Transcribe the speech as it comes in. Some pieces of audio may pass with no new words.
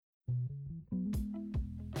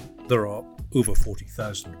There are over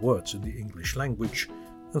 40,000 words in the English language,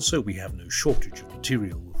 and so we have no shortage of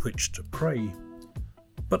material with which to pray.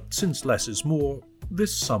 But since less is more,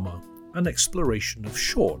 this summer, an exploration of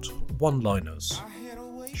short one-liners,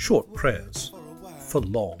 short prayers for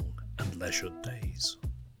long and leisured days.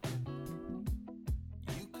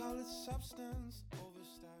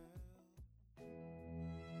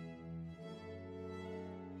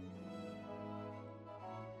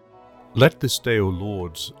 Let this day, O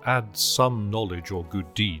Lord, add some knowledge or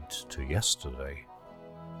good deed to yesterday.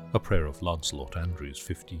 A prayer of Lancelot Andrewes,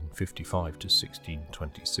 1555 to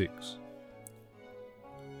 1626.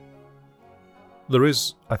 There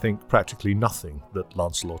is, I think, practically nothing that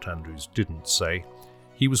Lancelot Andrewes didn't say.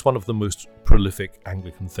 He was one of the most prolific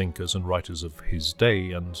Anglican thinkers and writers of his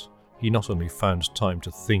day, and he not only found time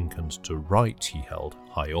to think and to write, he held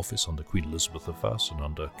high office under Queen Elizabeth I and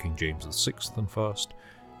under King James VI and first.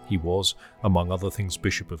 He was, among other things,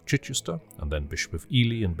 Bishop of Chichester, and then Bishop of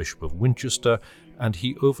Ely and Bishop of Winchester, and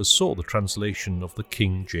he oversaw the translation of the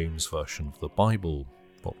King James Version of the Bible,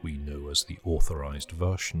 what we know as the Authorized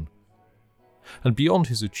Version. And beyond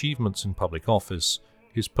his achievements in public office,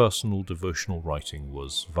 his personal devotional writing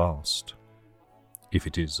was vast. If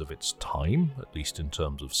it is of its time, at least in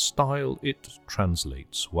terms of style, it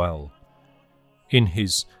translates well. In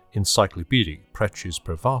his encyclopedic Preces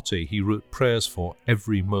Private, he wrote prayers for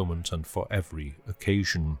every moment and for every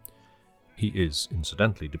occasion. He is,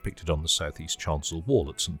 incidentally, depicted on the southeast chancel wall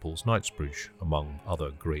at St. Paul's, Knightsbridge, among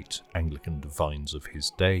other great Anglican divines of his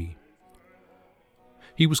day.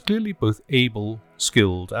 He was clearly both able,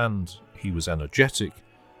 skilled, and he was energetic,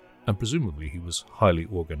 and presumably he was highly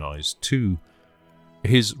organised too.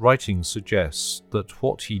 His writing suggests that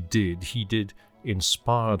what he did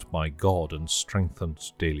inspired by God and strengthened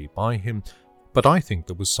daily by him, but I think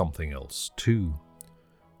there was something else too.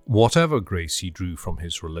 Whatever grace he drew from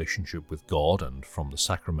his relationship with God and from the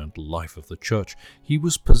sacramental life of the Church, he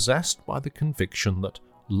was possessed by the conviction that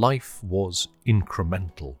life was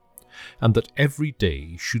incremental, and that every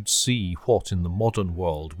day should see what in the modern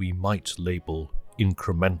world we might label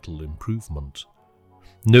incremental improvement.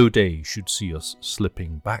 No day should see us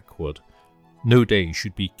slipping backward. No day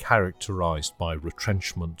should be characterized by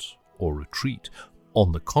retrenchment or retreat.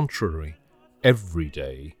 On the contrary, every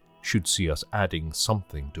day should see us adding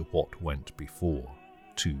something to what went before,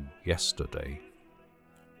 to yesterday.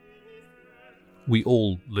 We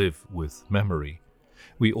all live with memory.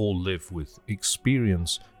 We all live with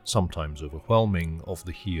experience, sometimes overwhelming, of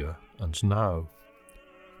the here and now.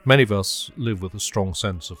 Many of us live with a strong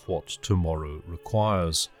sense of what tomorrow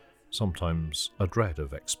requires, sometimes a dread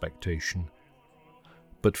of expectation.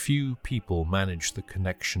 But few people manage the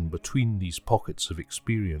connection between these pockets of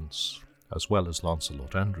experience, as well as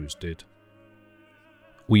Lancelot Andrewes did.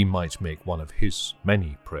 We might make one of his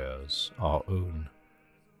many prayers our own.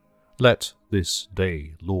 Let this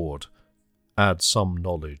day, Lord, add some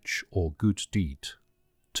knowledge or good deed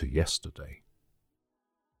to yesterday.